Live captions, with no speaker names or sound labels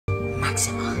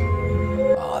Maxima.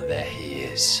 Oh, there he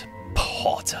is.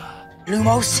 Potter.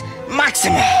 Lumos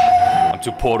Maxima. I'm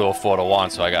too poor to afford a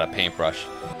wand, so I got a paintbrush.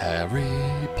 Harry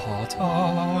Potter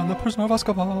and the Prisoner of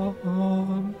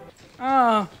Azkaban.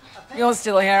 Oh, you're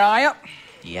still here, are you?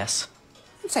 Yes.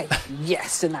 Say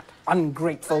yes in that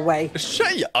ungrateful way.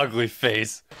 Shut your ugly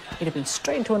face. He'd have been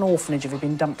straight into an orphanage if he'd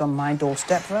been dumped on my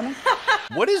doorstep, Vernon.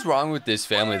 What is wrong with this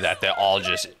family that they're all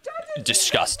just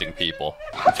disgusting people?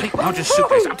 Take Roger's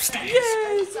suitcase upstairs.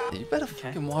 You better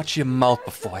fucking watch your mouth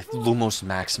before I Lumos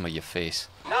Maxima your face.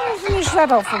 Finish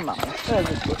that off for Mum.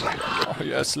 Oh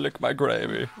yes, lick my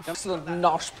gravy. Excellent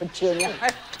nosh, Petunia.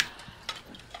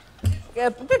 Yeah,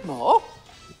 a bit more.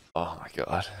 Oh my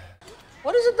god.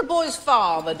 What is it the boy's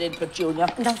father did, Petunia?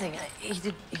 Nothing. He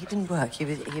didn't work. He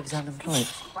was unemployed.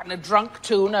 And a drunk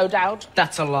too, no doubt.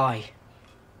 That's a lie.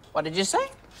 What did you say?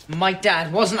 My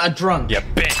dad wasn't a drunk. You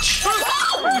bitch.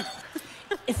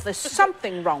 If there's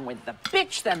something wrong with the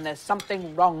bitch, then there's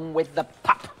something wrong with the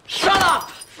pup. Shut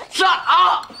up! Shut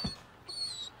up!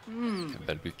 You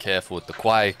better be careful with the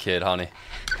quiet kid, honey.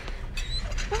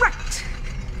 Right.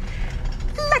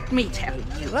 Let me tell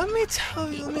you. Let me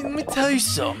tell you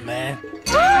something, man.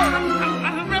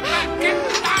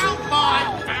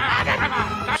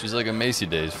 She's like a Macy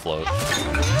Days float.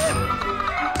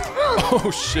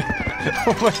 Oh shit.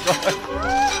 Oh my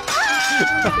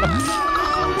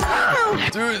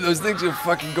god. Dude, those things will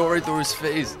fucking go right through his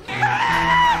face.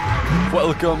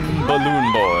 Welcome,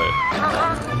 Balloon Boy.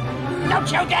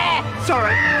 Don't you dare!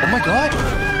 Sorry. Oh my god.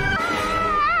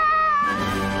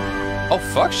 Oh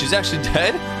fuck, she's actually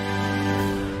dead?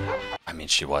 I mean,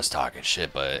 she was talking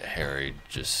shit, but Harry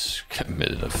just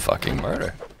committed a fucking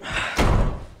murder.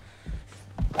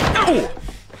 Oh!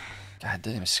 God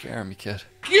damn, it's scaring me, kid.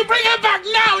 You bring her back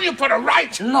now and you put her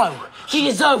right! No, she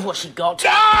deserved what she got.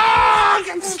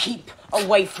 Keep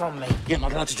away from me. You're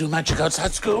not allowed to do magic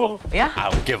outside school. Yeah? I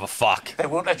don't give a fuck. They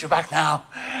won't let you back now.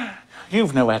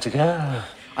 You've nowhere to go.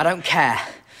 I don't care.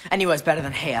 Anywhere's better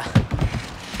than here.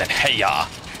 Then hey ya.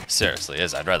 Seriously,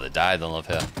 I'd rather die than live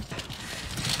here.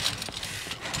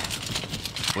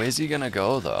 Where's he gonna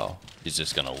go, though? He's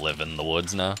just gonna live in the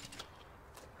woods now?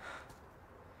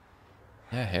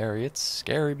 Yeah, Harry, it's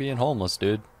scary being homeless,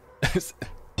 dude.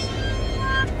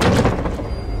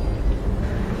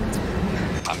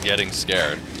 I'm getting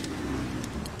scared.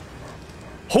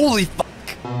 Holy fuck!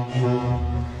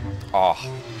 Oh.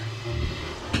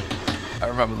 I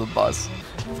remember the bus.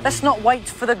 Let's not wait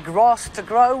for the grass to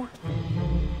grow.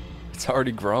 It's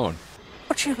already grown.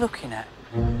 What are you looking at?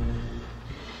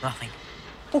 Nothing.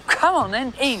 Well, come on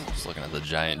then, in. Just looking at the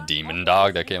giant demon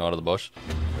dog that came out of the bush.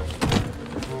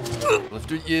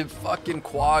 Lift your fucking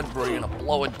quads, bro. You're gonna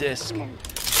blow a disc.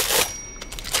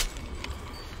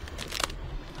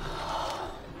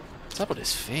 What's up with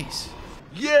his face?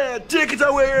 Yeah, take it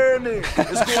away, Ernie.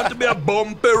 It's going to be a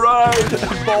bumpy ride.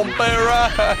 Bumpy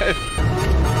ride.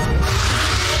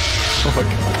 Oh my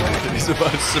god. He's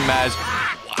about to smash.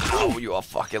 Wow, you a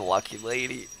fucking lucky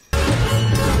lady.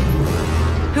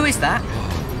 Who is that?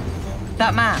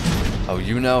 That man? Oh,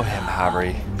 you know him,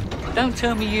 Harry. Don't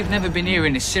tell me you've never been here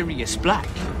in a Sirius Black.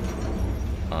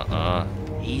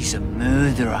 He's a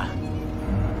murderer.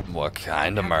 What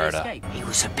kind of murder? He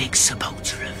was a big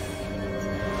supporter of...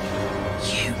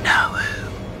 You know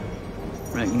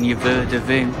who. Reckon you've heard of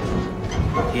him?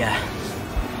 Yeah.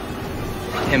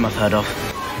 Him I've heard of.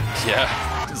 Yeah,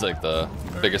 he's like the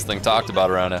biggest thing talked about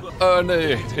around here.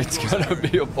 Ernie, it's gonna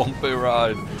be a bumpy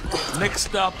ride. Next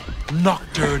stop,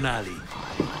 Nocturne Alley.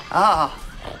 Ah,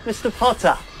 Mr.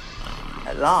 Potter.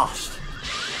 At last.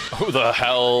 Who the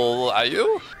hell are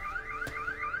you?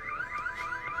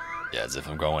 Yeah, as if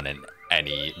I'm going in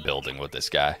any building with this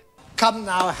guy. Come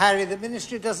now, Harry, the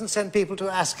ministry doesn't send people to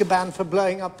Azkaban for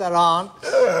blowing up their aunt.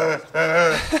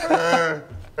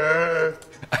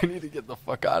 I need to get the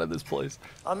fuck out of this place.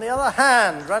 On the other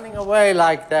hand, running away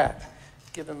like that,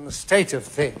 given the state of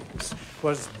things,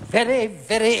 was very,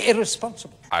 very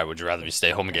irresponsible. I would rather you stay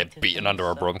home and get beaten under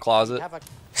a broom closet.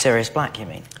 Sirius Black, you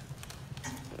mean?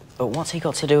 But what's he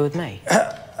got to do with me?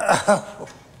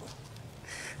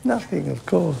 Nothing, of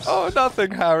course. Oh,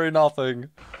 nothing, Harry, nothing.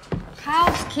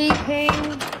 Housekeeping.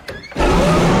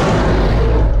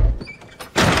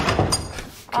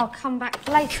 I'll come back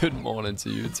later. Good morning to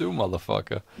you too,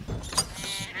 motherfucker.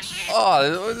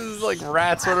 Oh, this is like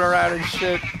rats running around and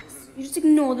shit. You just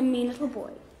ignore the mean little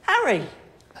boy. Harry!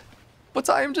 But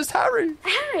I am just Harry.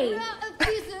 Harry!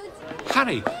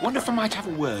 Harry, wonder if I might have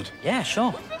a word. Yeah,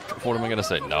 sure. What am I gonna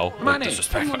say? No? Like,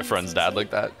 disrespect my friend's dad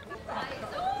like that?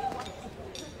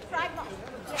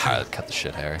 Alright, cut the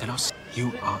shit, Harry. Then I'll see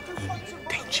you are in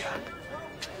danger.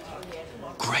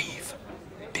 Grave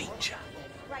danger.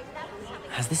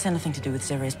 Has this anything to do with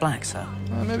Sirius Black, sir?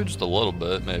 Maybe just a little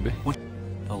bit, maybe. What?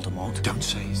 Voldemort? Don't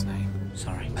say his name.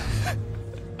 Sorry.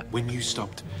 When you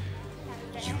stopped,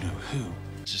 you know who.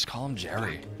 Just call him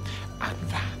Jerry. And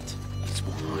that is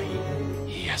why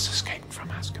he has escaped from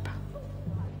Azkaban.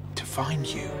 To find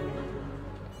you.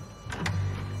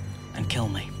 And kill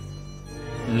me.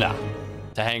 Nah.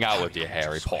 To hang out with you,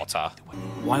 Harry Potter.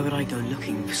 Why would I go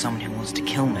looking for someone who wants to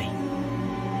kill me?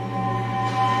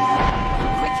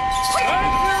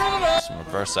 Some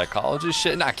reverse psychology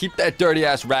shit. Nah, keep that dirty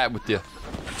ass rat with you.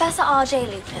 Professor R.J.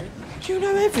 Lupin. You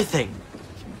know everything.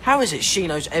 How is it she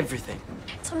knows everything?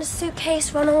 It's on a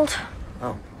suitcase, Ronald.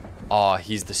 Oh. Oh,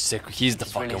 he's the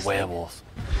fucking really werewolf.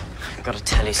 I've got to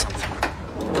tell you something.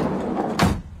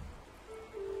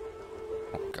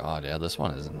 Oh god, yeah, this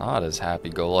one is not as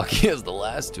happy-go-lucky as the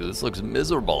last two. This looks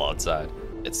miserable outside.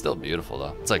 It's still beautiful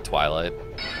though. It's like Twilight.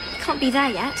 You can't be there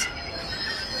yet.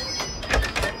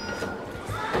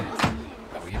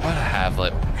 Are we about to have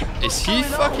like... Is he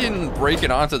fucking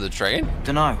breaking onto the train?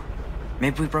 Dunno.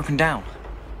 Maybe we've broken down.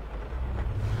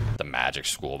 The magic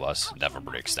school bus never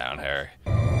breaks down, Harry.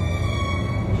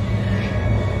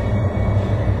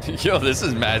 Yo, this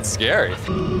is mad scary.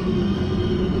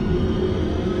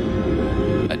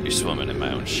 I'd be swimming in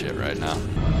my own shit right now.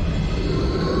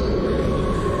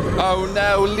 Oh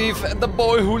no, Leaf, the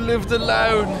boy who lived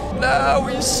alone. No,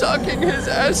 he's sucking his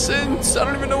essence. I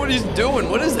don't even know what he's doing.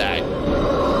 What is that?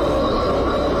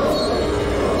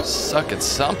 Sucking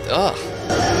something. Ugh.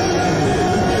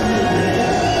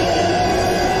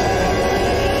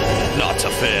 Not to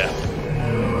fear.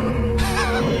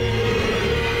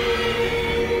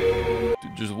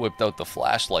 Dude just whipped out the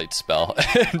flashlight spell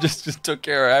and just took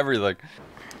care of everything.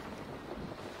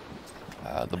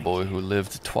 The boy who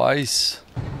lived twice.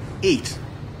 Eat.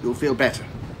 You'll feel better.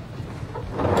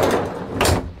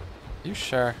 You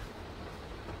sure?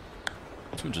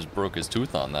 Dude just broke his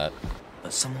tooth on that.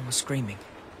 But someone was screaming.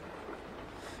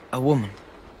 A woman.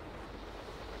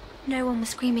 No one was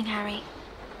screaming, Harry.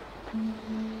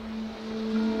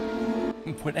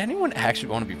 Would anyone actually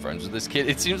want to be friends with this kid?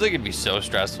 It seems like it'd be so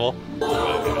stressful.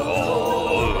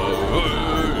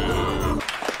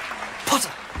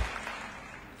 Potter!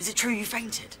 Is it true you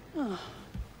fainted?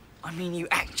 I mean, you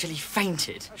actually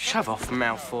fainted. Shove off,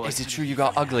 Malfoy. Is it true you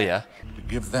got uglier? To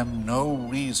give them no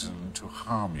reason to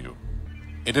harm you.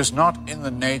 It is not in the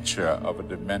nature of a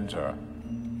Dementor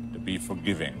to be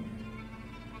forgiving.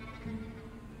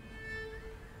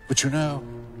 But you know,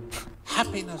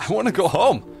 happiness... I want to go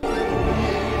home.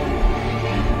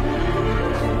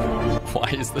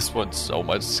 Why is this one so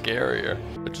much scarier?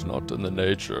 It's not in the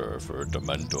nature for a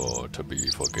Dementor to be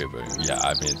forgiving. Yeah,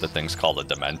 I mean, the thing's called a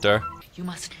Dementor. You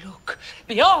must look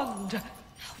beyond.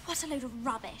 What a load of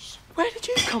rubbish. Where did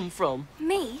you come from?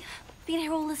 Me? Been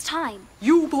here all this time.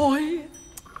 You, boy.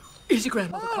 Is your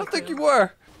grandmother I don't think you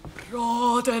were.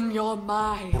 Broaden your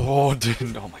mind.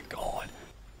 Broaden. Oh my god.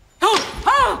 Oh,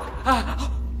 oh, oh,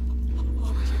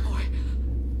 my boy.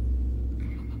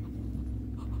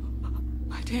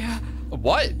 My dear.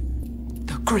 What?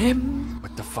 The Grim.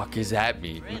 What the fuck is that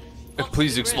mean?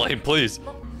 Please explain, please.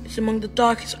 It's among the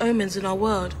darkest omens in our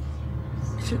world.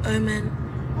 It's an omen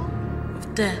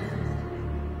of death.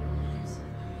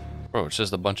 Bro, it's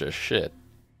just a bunch of shit.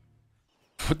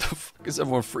 What the fuck is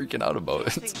everyone freaking out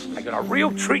about it? I got a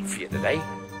real treat for you today.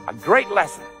 A great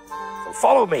lesson. So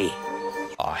follow me.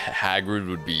 Hagrid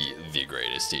would be the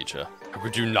greatest teacher.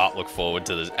 Would you not look forward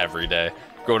to this every day?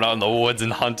 Going out in the woods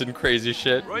and hunting crazy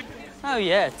shit? Oh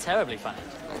yeah, terribly funny.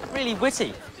 Really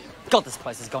witty. God, this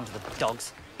place has gone to the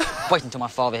dogs. Wait until my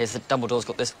father hears that Dumbledore's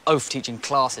got this oath teaching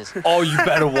classes. Oh, you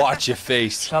better watch your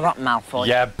face. Shut up, Malfoy.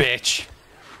 Yeah, bitch.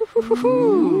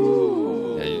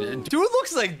 Dude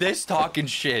looks like this talking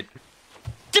shit.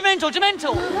 Dementor,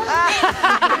 Dementor!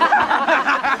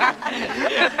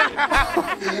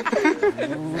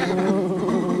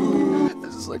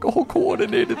 This is like a whole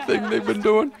coordinated thing they've been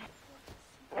doing.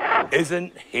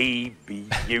 Isn't he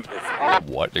beautiful?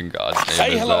 What in God's name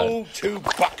Say is hello to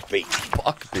Buckbeak.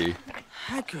 Buckbeak?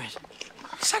 Hagrid.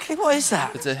 Exactly what is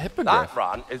that? It's a hippogriff. That,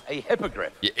 Ron, is a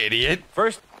hippogriff. You idiot.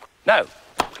 First, now,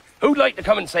 who'd like to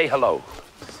come and say hello?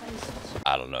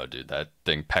 I don't know, dude. That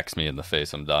thing pecks me in the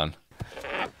face. I'm done.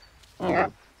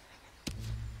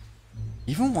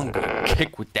 Even one good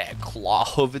kick with that claw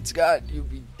hoof it's got, you'd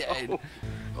be dead.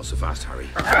 Not so fast, Harry.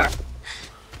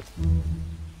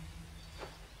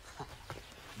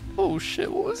 Oh shit,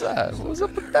 what was that? What was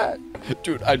up with that?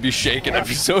 Dude, I'd be shaking. I'd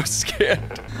be so scared.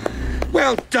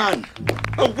 Well done.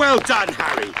 Oh, well done,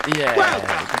 Harry. Yeah, well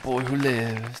done. the boy who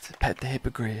lived. Pet the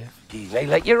hippogriff. They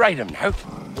let you ride him now.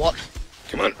 What?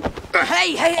 Come on.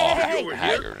 Hey, hey, Oh, hey,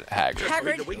 Hagrid.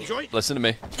 Hagrid. Listen to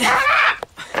me.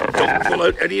 Don't pull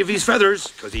out any of his feathers,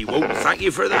 because he won't thank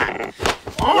you for that.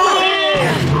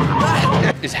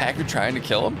 Is Hagrid trying to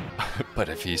kill him? But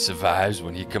if he survives,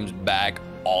 when he comes back,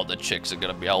 all the chicks are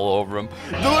gonna be all over him.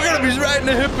 Look at him, he's riding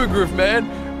a hippogriff, man.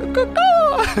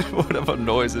 Whatever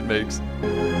noise it makes.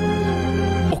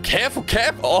 Oh, careful,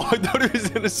 careful. Oh, I thought he was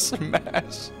gonna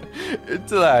smash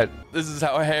into that. This is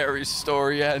how Harry's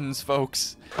story ends,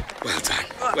 folks. Well done,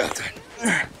 well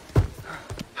done.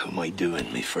 How am I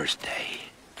doing my first day?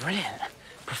 Brilliant,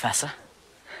 Professor.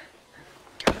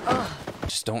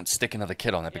 Just don't stick another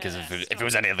kid on it, because if it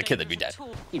was any other kid, they'd be dead.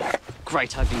 You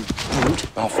great ugly brute.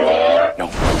 Oh, no.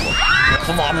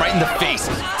 Come on, right in the face.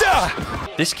 Duh!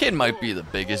 This kid might be the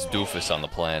biggest doofus on the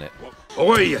planet.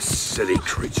 Oh, you silly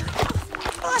creature.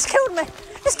 Oh, it's killed me.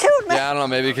 It's killed me. Yeah, I don't know,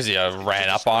 maybe because he ran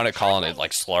up on it, calling it,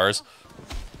 like, slurs.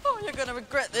 Oh, you're gonna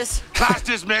regret this. Class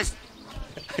dismissed.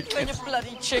 You're a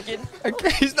bloody chicken.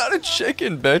 He's not a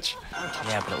chicken, bitch.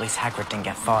 Yeah, but at least Hagrid didn't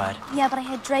get fired. Yeah, but I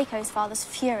heard Draco's father's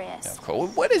furious. Yeah, cool.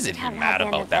 What is it you're mad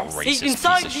about, that racist piece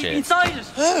of shit? Insiders.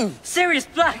 Who? Sirius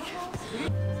Black.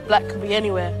 Black could be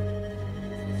anywhere.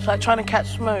 It's like trying to catch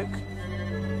smoke.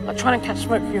 Like trying to catch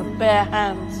smoke with your bare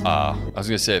hands. I was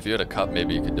gonna say, if you had a cup,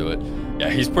 maybe you could do it. Yeah,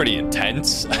 he's pretty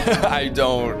intense. I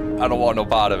don't want no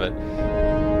part of it.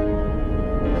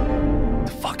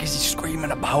 The fuck is he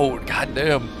screaming about? God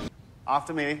damn.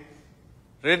 After me.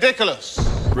 Ridiculous.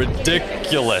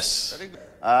 Ridiculous.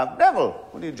 Neville,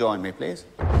 will you join me, please?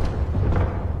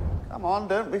 Come on,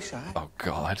 don't be shy. Oh,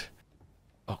 God.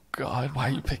 Oh, God. Why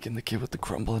are you picking the kid with the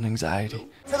crumbling anxiety?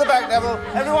 To the back, Neville.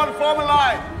 Everyone form a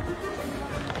line.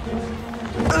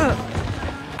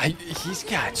 He's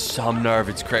got some nerve.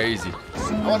 It's crazy.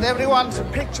 I want everyone to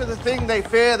picture the thing they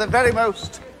fear the very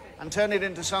most and turn it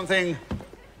into something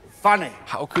funny.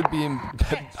 How could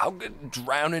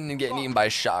drowning and getting eaten by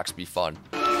sharks be fun?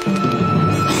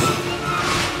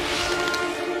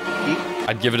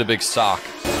 I'd give it a big sock.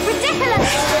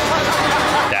 Ridiculous!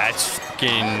 That's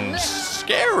fucking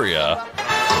scarier.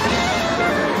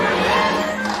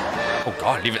 Oh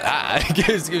God, even that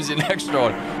gives you an extra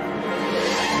one.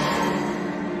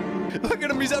 Look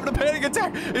at him, he's having a panic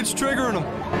attack. It's triggering him.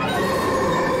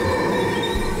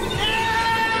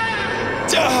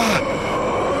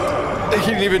 They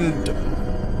can't even.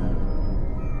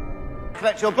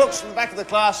 Collect your books from the back of the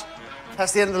class.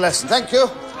 That's the end of the lesson. Thank you.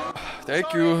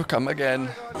 Thank you. Come again.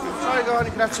 Sorry, go on.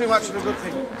 You can have too much of a good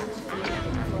thing.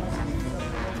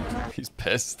 He's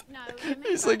pissed.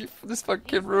 He's like, this fucking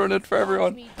kid ruined it for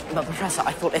everyone. But Professor,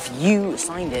 I thought if you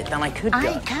signed it, then I could go.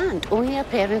 I can't. Only a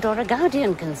parent or a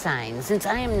guardian can sign. Since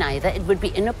I am neither, it would be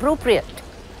inappropriate.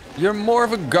 You're more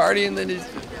of a guardian than his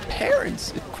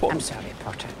parents. I'm sorry,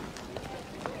 Potter.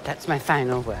 That's my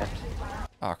final word.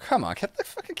 Oh, come on. Get the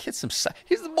fucking kid some sense.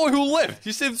 He's the boy who lived.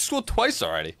 He saved the school twice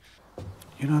already.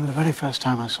 You know, the very first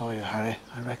time I saw you, Harry,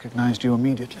 I recognized you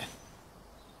immediately.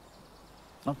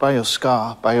 Not by your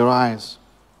scar, by your eyes.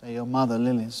 They're your mother,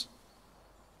 Lily's.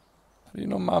 You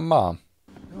know my mom.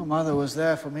 Your mother was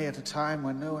there for me at a time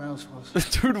when no one else was.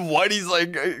 Dude, Whitey's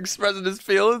like expressing his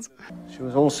feelings. She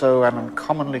was also an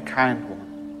uncommonly kind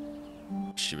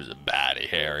woman. She was a baddie,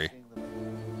 Harry.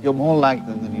 You're more like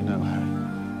them than you know, Harry.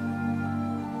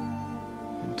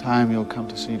 In time, you'll come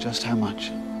to see just how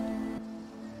much.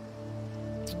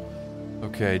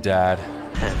 Okay, Dad.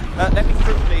 Let me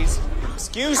through, please.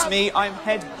 Excuse me, I'm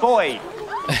head boy.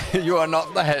 You are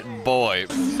not the head boy.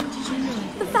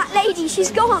 The fat lady,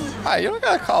 she's gone. Hi, you don't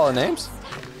gotta call her names.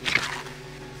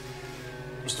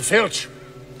 Mr. Filch,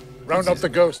 round up the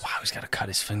ghost. Wow, he's gotta cut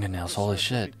his fingernails. Holy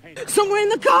shit. Somewhere in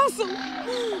the castle.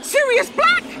 Sirius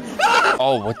Black!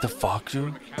 Oh, what the fuck,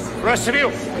 dude? The rest of you,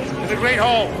 in the Great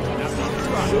Hall.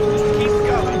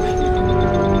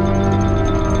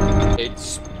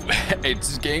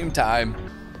 It's game time.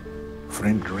 For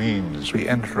in dreams, we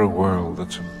enter a world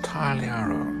that's entirely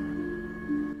our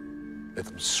own. Let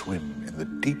them swim in the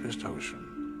deepest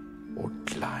ocean or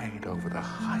glide over the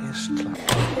highest cloud.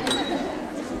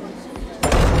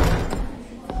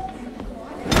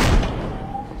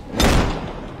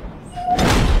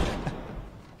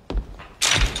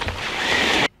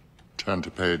 Turn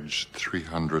to page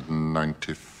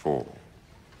 394.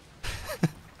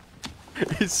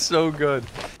 It's so good.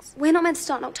 We're not meant to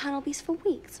start Nocturnal Beast for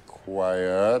weeks.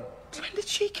 Quiet. When did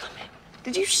she come in?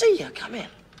 Did you see her come in?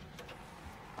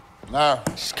 No.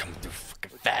 She's coming through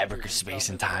fucking fabric of space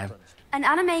and time. An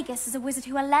animagus is a wizard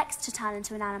who elects to turn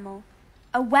into an animal.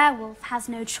 A werewolf has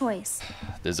no choice.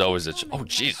 There's always a... Oh,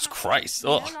 Jesus Christ.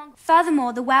 Ugh.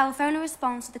 Furthermore, the werewolf only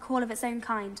responds to the call of its own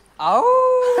kind.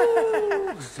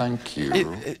 Oh! Thank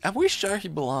you. Are we sure he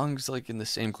belongs, like, in the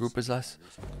same group as us?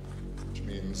 Which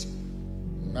means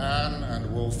man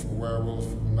and wolf,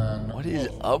 werewolf, man. What is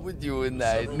up with you in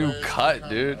that new cut,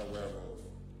 dude?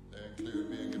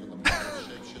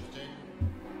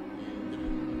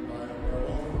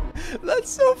 That's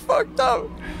so fucked up.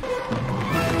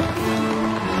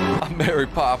 I'm Mary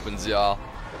Poppins, y'all.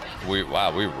 We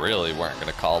really weren't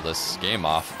gonna call this game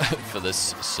off for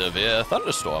this severe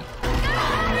thunderstorm.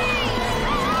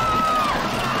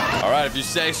 All right, if you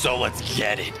say so, let's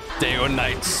get it. Day or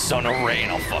night, sun or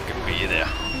rain, I'll fucking be there.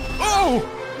 Oh!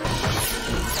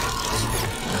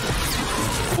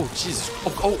 Oh, Jesus.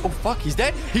 Oh, fuck, he's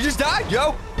dead? He just died,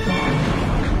 yo!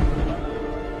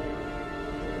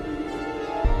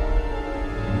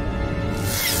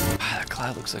 That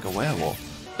cloud looks like a werewolf.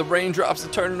 The raindrops are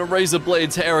turning to razor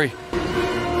blades, Harry.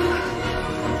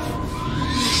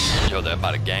 Yo, they're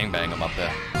about to gangbang him up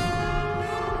there.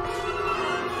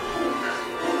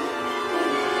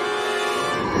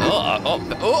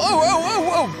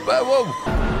 Whoa.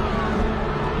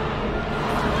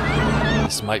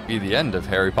 This might be the end of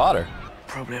Harry Potter.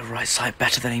 Probably a right sight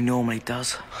better than he normally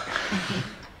does.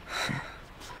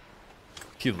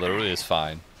 He literally is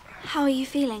fine. How are you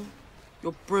feeling?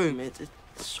 Your broom, it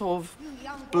sort of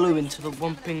blew into the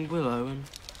Whomping Willow and...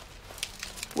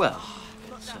 Well...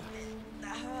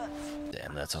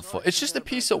 Damn, that's unfortunate. It's just a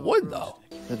piece of wood, though.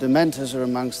 The Dementors are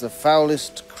amongst the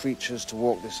foulest creatures to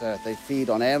walk this earth. They feed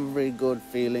on every good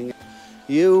feeling.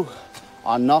 You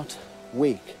are not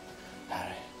weak,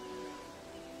 Harry.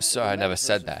 Sorry, I never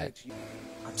said that.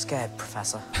 I'm scared,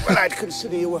 Professor. Well, I'd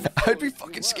consider you a... I'd be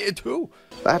fucking scared, too.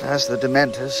 But as the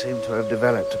Dementors seem to have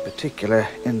developed a particular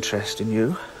interest in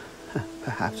you,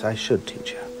 perhaps I should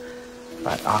teach you.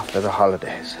 But after the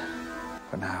holidays.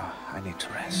 For now, I need to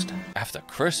rest. After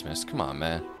Christmas? Come on,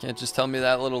 man. Can't just tell me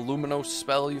that little Luminos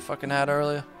spell you fucking had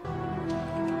earlier?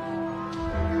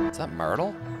 Is that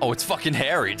Myrtle? Oh, it's fucking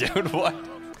Harry, dude. What?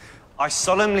 I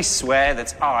solemnly swear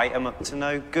that I am up to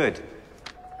no good.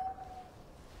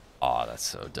 Oh, that's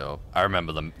so dope. I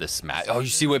remember this map. Oh, you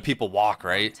see where people walk,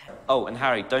 right? Oh, and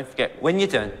Harry, don't forget, when you're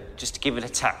done, just give it a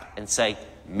tap and say,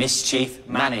 mischief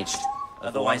managed.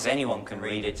 Otherwise, anyone can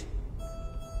read it.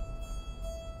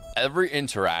 Every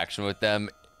interaction with them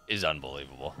is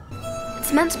unbelievable.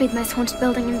 It's meant to be the most haunted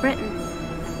building in Britain.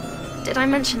 Did I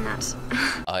mention that?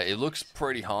 It looks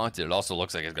pretty haunted. It also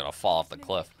looks like it's gonna fall off the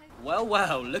cliff. Well,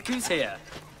 look who's here.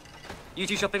 You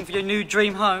two shopping for your new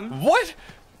dream home? What?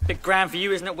 Big grand for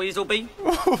you, isn't it, Weaselby?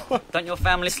 Don't your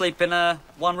family sleep in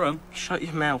one room? Shut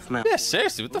your mouth, man. Yeah,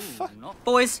 seriously, what the fuck?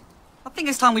 Boys, I think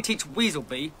it's time we teach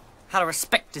Weaselby how to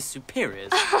respect his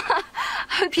superiors.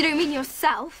 Hope you don't mean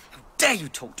yourself. How dare you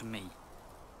talk to me?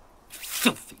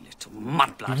 Filthy little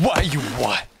mudblood. Why you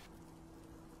what?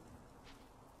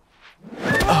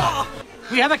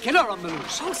 We have a killer on the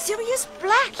loose. Oh, Sirius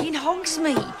Black in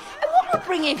Hogsmeade. And what would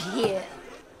bring him here?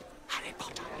 Harry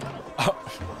Potter.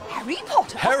 Harry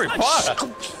Potter? Harry Potter?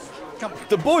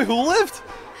 The boy who lived?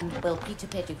 Well, Peter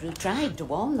Pettigrew tried to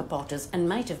warn the Potters and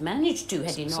might have managed to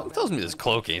had he not... Something tells me this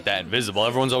cloak ain't that invisible.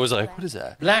 Everyone's always like, what is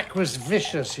that? Black was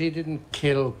vicious. He didn't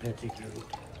kill Pettigrew.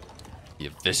 He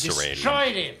eviscerated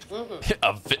Destroyed him.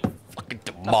 fucking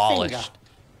demolished.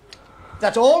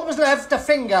 That's all was left, a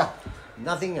finger.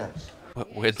 Nothing else.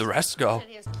 Where'd the rest go?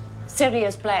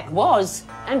 Sirius Black was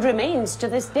and remains to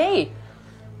this day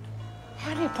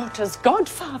Harry Potter's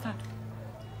godfather.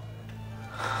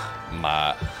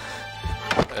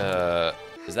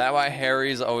 Is that why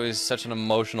Harry's always such an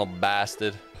emotional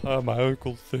bastard? My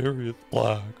Uncle Sirius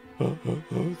Black.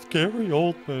 It's Gary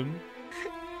Oldman.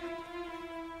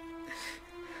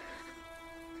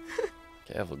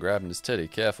 Careful grabbing his titty.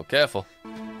 Careful, careful.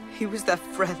 He was their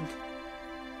friend.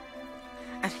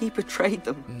 And he betrayed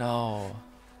them. No.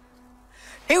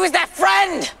 He was their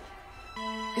friend!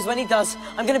 Because when he does,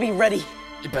 I'm gonna be ready.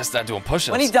 You best start doing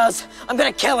push-ups. When he does, I'm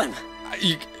gonna kill him.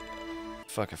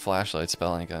 Fucking flashlight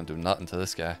spell ain't gonna do nothing to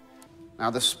this guy.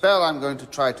 Now, the spell I'm going to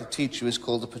try to teach you is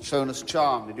called the Patronus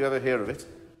Charm. Did you ever hear of it?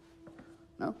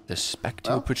 No? The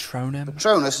Specto Patronum?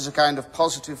 Patronus is a kind of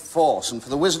positive force, and for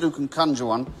the wizard who can conjure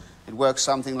one, it works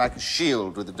something like a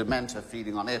shield with the Dementor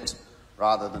feeding on it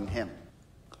rather than him.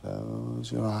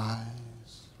 Close your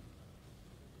eyes.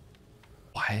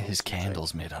 Why are his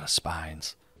candles made out of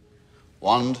spines?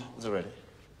 Wand is ready.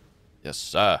 Yes,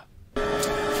 sir.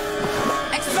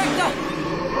 Expector!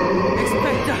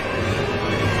 Expector!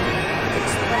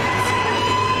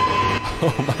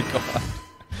 Oh my god.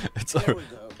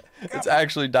 It's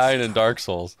actually dying in Dark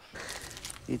Souls.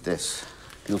 Eat this.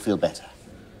 You'll feel better.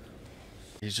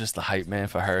 He's just the hype man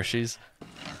for Hershey's.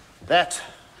 That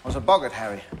was a boggart,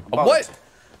 Harry. A what?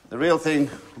 The real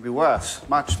thing will be worse.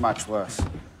 Much, much worse.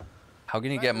 How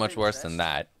can you get much worse than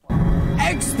that?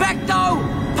 Expecto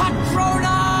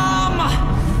Patronum!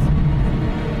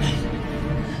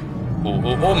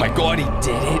 Oh my god, he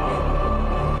did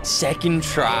it! Second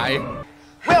try.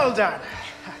 Well done.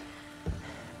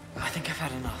 I think I've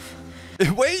had enough.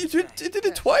 Wait, you did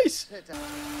it twice.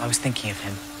 I was thinking of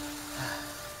him.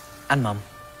 And Mum.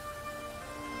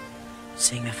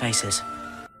 Seeing their faces.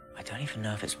 I don't even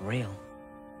know if it's real.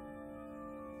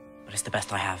 But it's the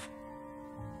best I have.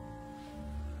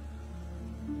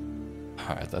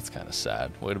 Alright, that's kind of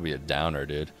sad. Way to be a downer,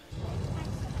 dude.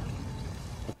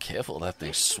 Be careful, that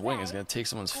thing swing is gonna take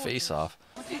someone's face off.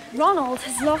 Ronald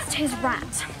has lost his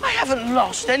rat. I haven't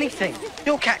lost anything.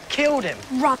 Your cat killed him.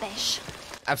 Rubbish.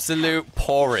 Absolute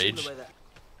porridge.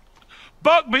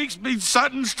 Buckbeak's been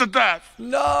sentenced to death.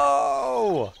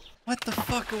 No! What the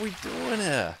fuck are we doing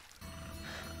here?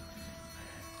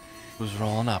 Who's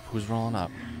rolling up? Who's rolling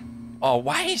up? Oh,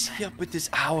 why is he up with this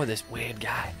hour, this weird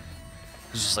guy?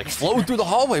 He's just like floating through the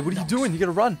hallway. What are you doing? You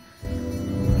gotta run.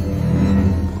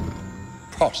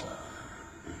 Potter,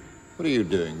 what are you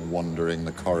doing wandering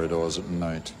the corridors at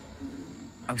night?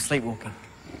 I was sleepwalking.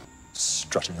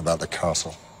 Strutting about the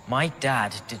castle. My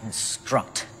dad didn't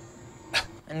strut.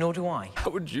 And nor do I. How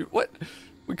would you? What?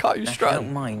 We caught you If you strutting.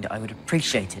 don't mind, I would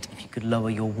appreciate it if you could lower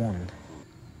your wand.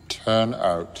 Turn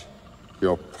out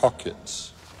your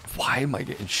pockets. Why am I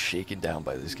getting shaken down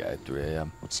by this guy at 3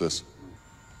 a.m.? What's this?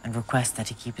 And request that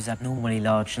he keep his abnormally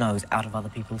large nose out of other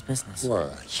people's business. Why,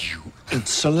 you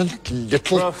insolent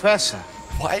little... Professor.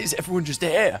 Why is everyone just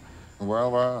there?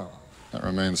 Well, well, that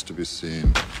remains to be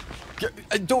seen.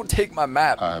 Don't take my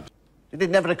map. Did it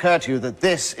never occur to you that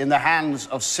this, in the hands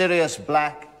of Sirius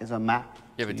Black, is a map?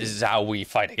 Yeah, but this is how we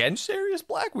fight against Sirius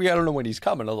Black? We gotta know when he's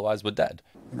coming, otherwise we're dead.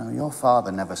 You know, your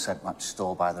father never set much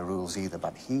store by the rules either,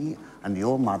 but he and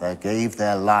your mother gave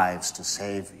their lives to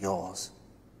save yours.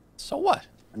 So what?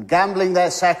 And gambling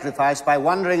their sacrifice by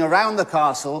wandering around the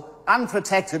castle,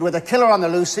 unprotected, with a killer on the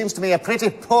loose, seems to me a pretty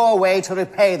poor way to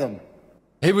repay them.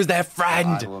 He was their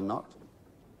friend. I will not.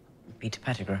 Peter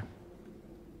Pettigrew.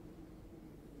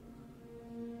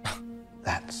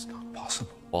 That's not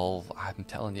possible. Well, I'm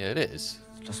telling you it is.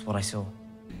 It's just what I saw.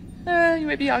 You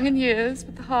may be young in years,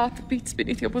 but the heart that beats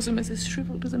beneath your bosom is as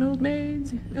shriveled as an old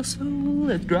maid's. Your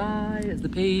soul as dry as the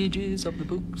pages of the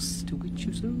books to which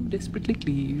you so desperately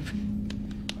cleave.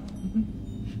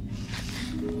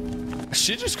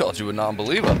 She just called you a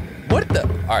non-believer. What the?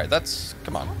 All right, that's...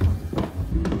 Come on.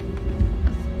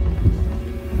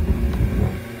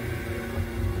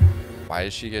 Why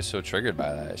did she get so triggered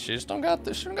by that? She just don't got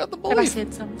the, she don't got the belief. Have I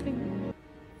said something?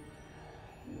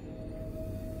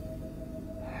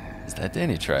 Is that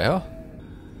Danny Trejo?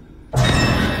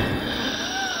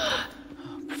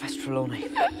 Professor Trelawney.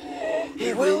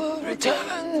 He will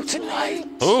return tonight.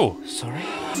 Oh. Sorry?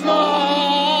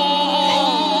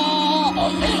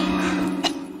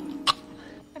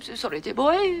 I'm so sorry, dear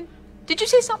boy. Did you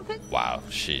say something? Wow,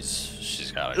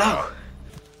 she's gotta No. go.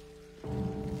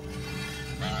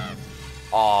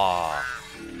 Aw.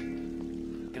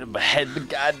 Gonna behead the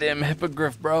goddamn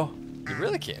hippogriff, bro. You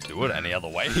really can't do it any other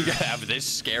way. You gotta have this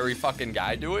scary fucking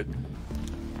guy do it.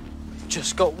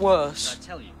 Just got worse. I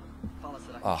tell you, Father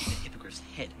said I Ugh. could hit the hippogriff's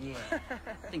head. Yeah.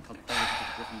 I think I'll bury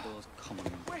the Gryffindor's common.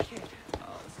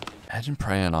 Imagine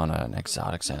preying on an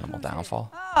exotic animal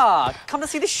downfall. Ah, come to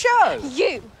see the show.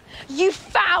 You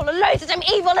foul, loathsome,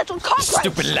 evil little cockroach!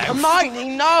 Stupid loaf.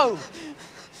 Hermione, no!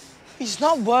 He's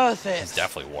not worth it. It's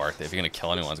definitely worth it. If you're gonna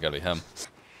kill anyone, it's gotta be him.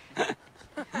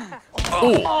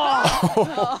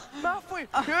 Malfoy,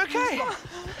 you okay?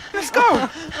 Let's go.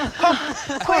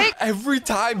 Quick! Every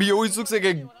time he always looks like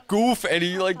a goof, and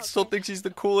he like still thinks he's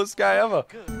the coolest guy ever.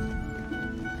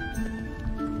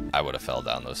 I would have fell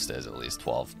down those stairs at least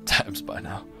 12 times by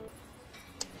now.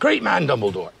 Great man,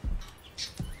 Dumbledore.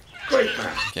 Great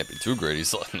man. Can't be too great.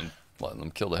 He's letting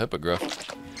them kill the hippogriff.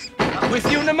 With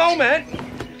you in a moment.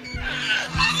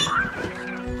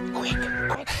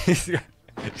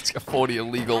 He's got 40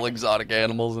 illegal exotic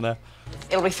animals in there.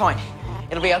 It'll be fine.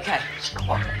 It'll be okay.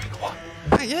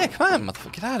 Oh, yeah, come on,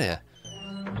 motherfucker, get out of here.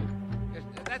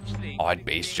 Oh, I'd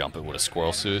base jump it with a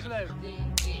squirrel suit.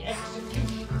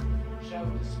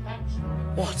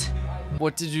 What?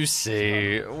 What did you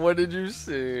see? What did you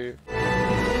see?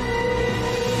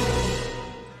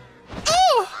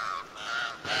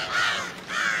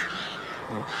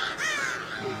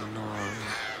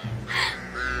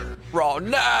 Oh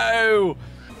no!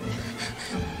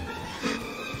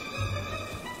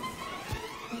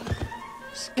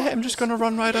 Yeah, I'm just gonna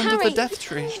run right under the death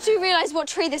tree. You do realise what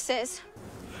tree this is?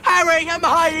 Harry, I'm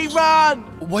hiding, run!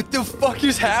 What the fuck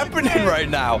is happening right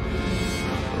now?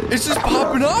 It's just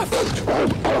popping off.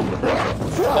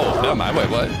 Oh, never mind. Wait,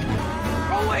 what?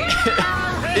 Oh, wait.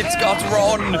 It's got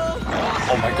run.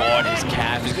 Oh my god, his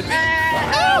calf is gonna be.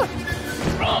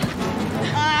 Run.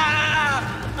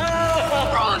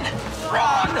 Run!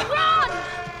 Run! Run!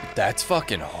 That's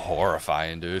fucking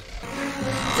horrifying, dude.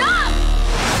 Stop!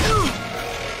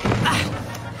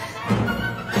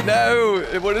 No!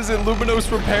 What is it? Luminos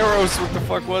Reparos? What the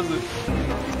fuck was it?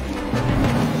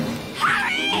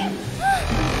 Harry!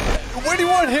 What do you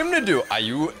want him to do? Are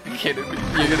you kidding me?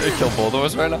 You're gonna kill both of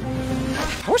us right now?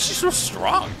 How is she so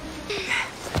strong?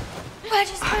 Where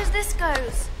do you suppose this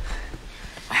goes?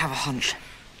 I have a hunch.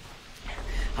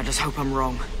 I just hope I'm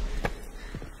wrong. What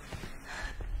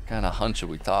kind of hunch are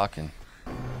we talking?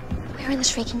 We're in the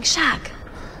Shrieking Shack,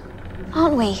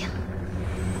 aren't we?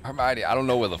 Hermione, I don't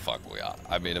know where the fuck we are.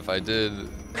 I mean, if I did...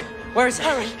 Where is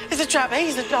Harry? He's a trap.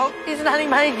 He's a dog. He's an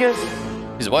animagus.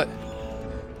 He's what?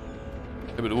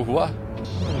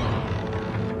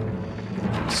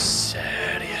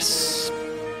 Serious.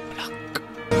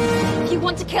 If you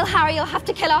want to kill Harry, you'll have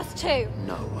to kill us too.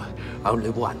 No,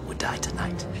 only one would die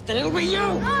tonight. Then it'll be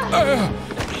you.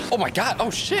 Oh my god.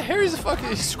 Oh shit, Harry's a fucking...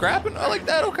 He's scrapping? I like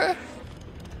that, okay.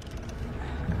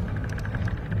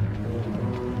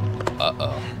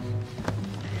 Uh-oh.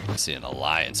 I see an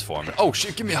alliance forming. Oh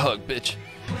shit, give me a hug, bitch.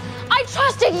 I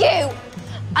trusted you!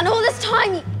 And all this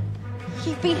time,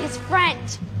 you've been his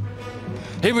friend.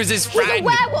 He was his friend. He's a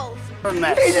werewolf.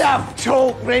 Enough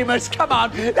talk, Remus. Come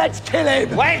on, let's kill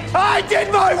him. Wait! I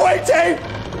did my waiting!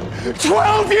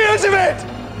 12 years of it!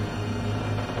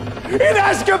 In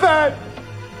Azkaban!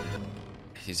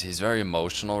 He's very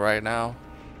emotional right now.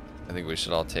 I think we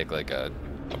should all take like a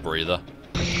breather.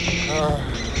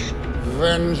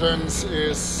 Vengeance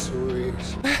is sweet.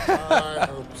 I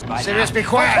hope so. Sirius, be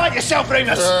quiet! Fight yourself,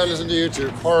 Remus! Listen to you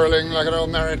two quarreling like an old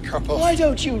married couple. Why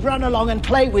don't you run along and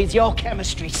play with your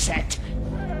chemistry set?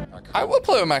 I will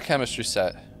play with my chemistry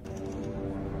set.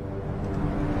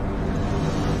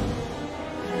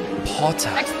 Potter.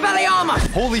 Expelliarmus!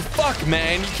 Holy fuck,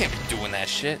 man. You can't be doing that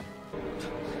shit.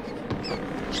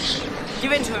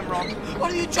 Give in to him, Ron.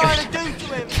 What are you trying to do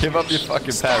to him? Give up your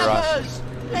fucking pet, Ron. Stabbers!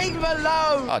 Leave him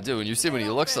alone! Oh, dude, when you see what he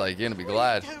looks like, you're gonna be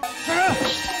glad.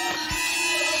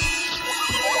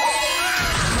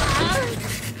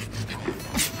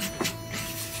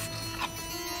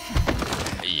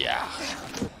 Yeah.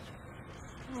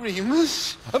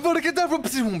 Remus? I'm gonna get that.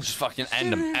 Just fucking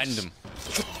end him, end him.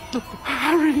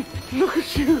 Harry, look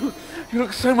at you. You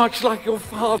look so much like your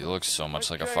father. You look so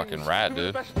much like a fucking rat,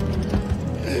 dude.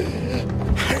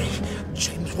 Harry,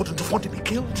 James wouldn't have wanted me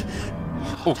killed.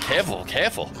 Oh, careful,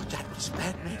 careful.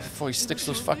 Before he sticks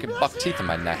those fucking buck teeth in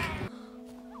my neck.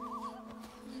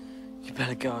 You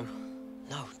better go.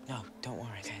 No, don't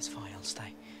worry, okay, it's fine, I'll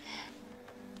stay.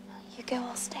 You go,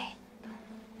 I'll stay.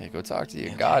 Hey, go talk to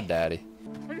your god daddy.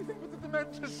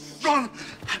 Ron,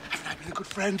 haven't I been a good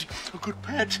friend, a good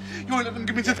pet? You won't let them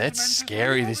give me the... That's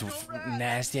scary. This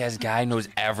nasty-ass guy knows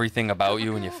everything about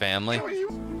you and your family.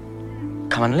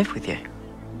 Come and live with you.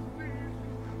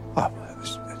 Oh,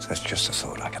 that's just a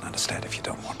thought. I can understand if you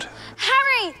don't want to.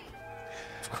 Harry!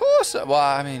 Of course. Well,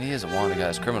 I mean, he is a wanted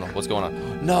guy's criminal. What's going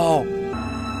on? No.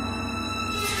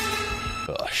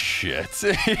 Oh, shit.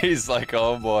 He's like,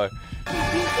 oh, boy.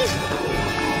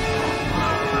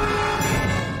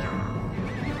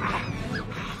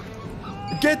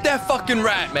 Get that fucking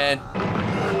rat, man.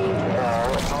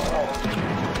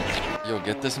 Yo,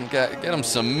 get him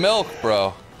some milk,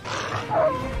 bro.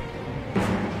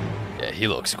 Yeah, he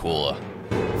looks cooler.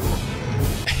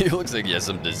 He looks like he has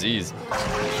some disease.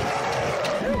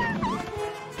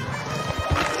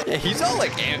 Yeah, he's all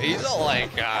like, he's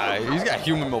got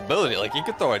human mobility. Like, he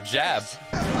could throw a jab.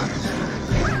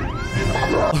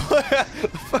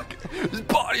 Fuck, his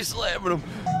body slamming him.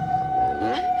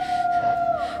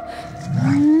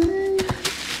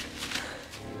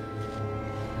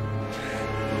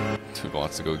 Dude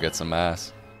wants to go get some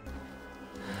ass.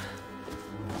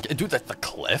 Dude, that's the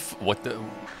cliff? What the?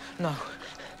 No.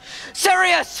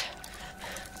 Sirius!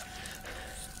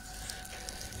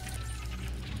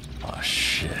 Oh,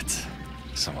 shit.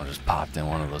 Someone just popped in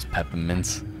one of those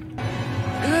peppermints.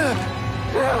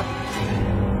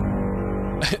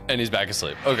 And he's back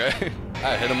asleep. Okay.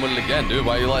 I hit him with it again, dude.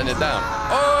 Why are you letting it down?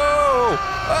 Oh!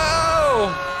 Oh!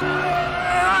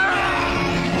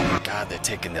 God, they're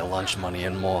taking their lunch money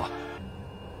and more.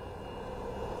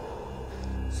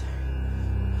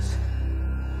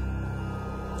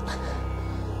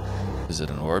 Is it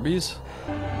an Orbeez?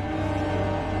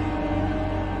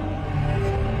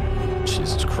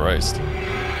 Jesus Christ.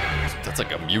 That's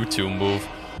like a Mewtwo move.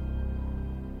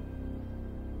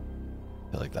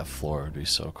 I feel like that floor would be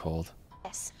so cold.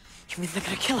 Yes. You mean they're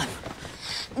gonna kill him?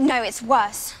 No, it's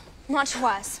worse. Much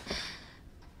worse.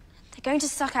 They're going to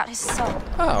suck out his soul.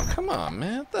 Oh, come on,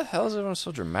 man. What the hell is everyone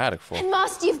so dramatic for?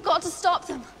 Master, you've got to stop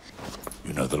them.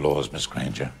 You know the laws, Miss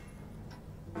Granger.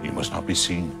 You must not be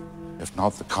seen. If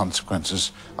not, the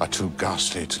consequences are too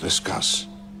ghastly to discuss.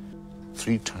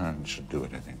 3 turns should do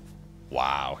it, I think.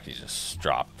 Wow, he just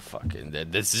dropped fucking...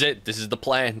 This is it. This is the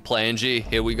plan. Plan G.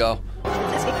 Here we go.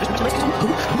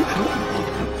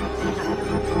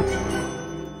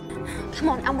 Come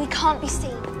on, and we can't be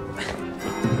seen.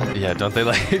 Yeah, don't they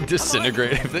like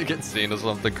disintegrate if they get seen or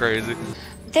something crazy?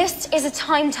 This is a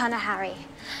time turner, Harry.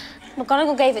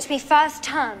 McGonagall gave it to me first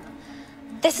term.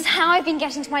 This is how I've been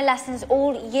getting to my lessons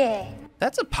all year.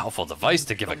 That's a powerful device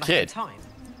to give a kid. Come on.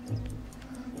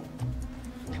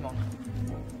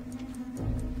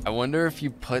 I wonder if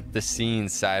you put the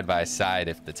scenes side by side,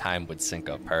 if the time would sync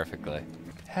up perfectly.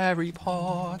 Harry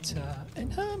Potter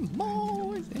and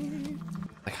Hermione.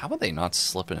 Like, how are they not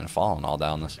slipping and falling all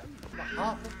down this?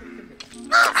 Oh,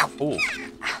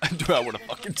 dude, I would have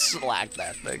fucking slacked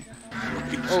that thing.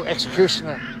 Oh,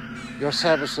 Executioner, your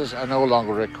services are no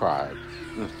longer required.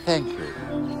 Thank you.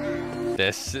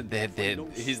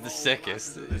 He's the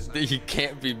sickest. He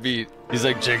can't be beat. He's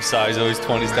like Jigsaw. He's always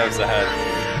 20 steps ahead.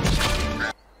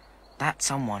 That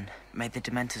someone made the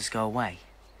Dementors go away.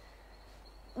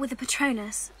 With the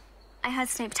Patronus, I heard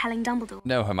Snape telling Dumbledore.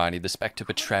 No, Hermione, the Spectre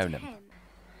Patronum.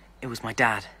 It was my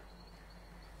dad.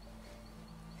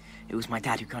 It was my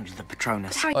dad who conjured the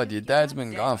Patronus. Oh, your dad's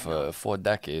been gone for 4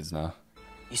 decades now.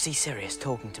 You see Sirius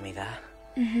talking to me there?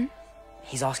 Mm-hmm.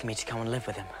 He's asking me to come and live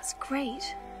with him. That's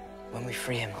great. When we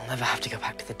free him, I'll never have to go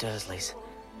back to the Dursleys.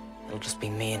 It'll just be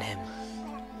me and him.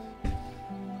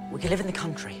 We can live in the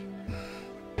country.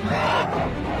 You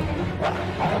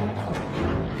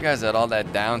guys had all that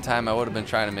downtime. I would have been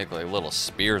trying to make like little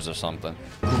spears or something.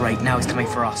 Great, now he's coming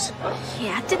for us.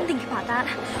 Yeah, I didn't think about that.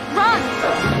 Run!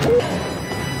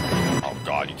 Oh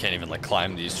god, you can't even like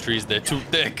climb these trees. They're too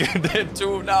thick. They're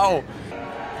too... No!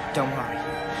 Don't worry.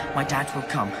 My dad will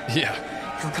come. Yeah.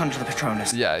 He'll conjure the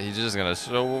Patronus. Yeah, he's just gonna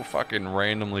so fucking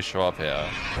randomly show up here.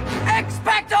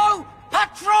 Expecto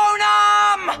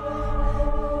Patronum!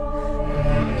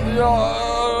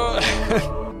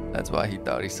 That's why he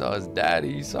thought he saw his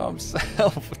daddy. He saw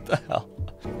himself. What the hell?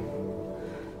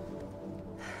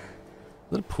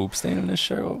 Little poop stain in his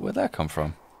shirt. Where'd that come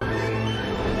from?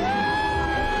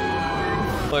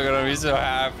 Look at him. He's so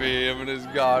happy. Him and his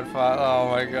godfather. Oh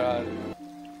my god.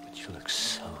 But you look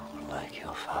so like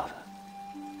your father.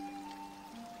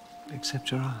 Except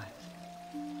your eyes.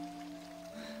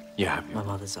 Yeah, my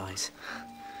mother's eyes.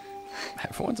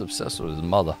 Everyone's obsessed with his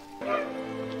mother.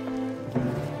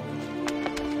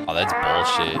 Oh, that's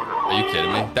bullshit. Are you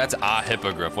kidding me? That's our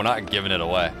hippogriff. We're not giving it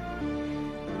away.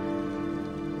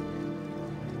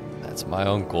 That's my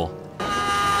uncle.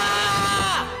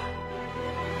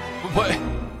 What?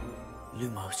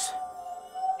 Lumos.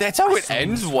 That's how it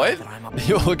ends? What?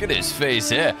 Yo, look at his face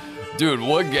here. Dude,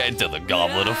 we're getting to the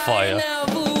Goblet of Fire.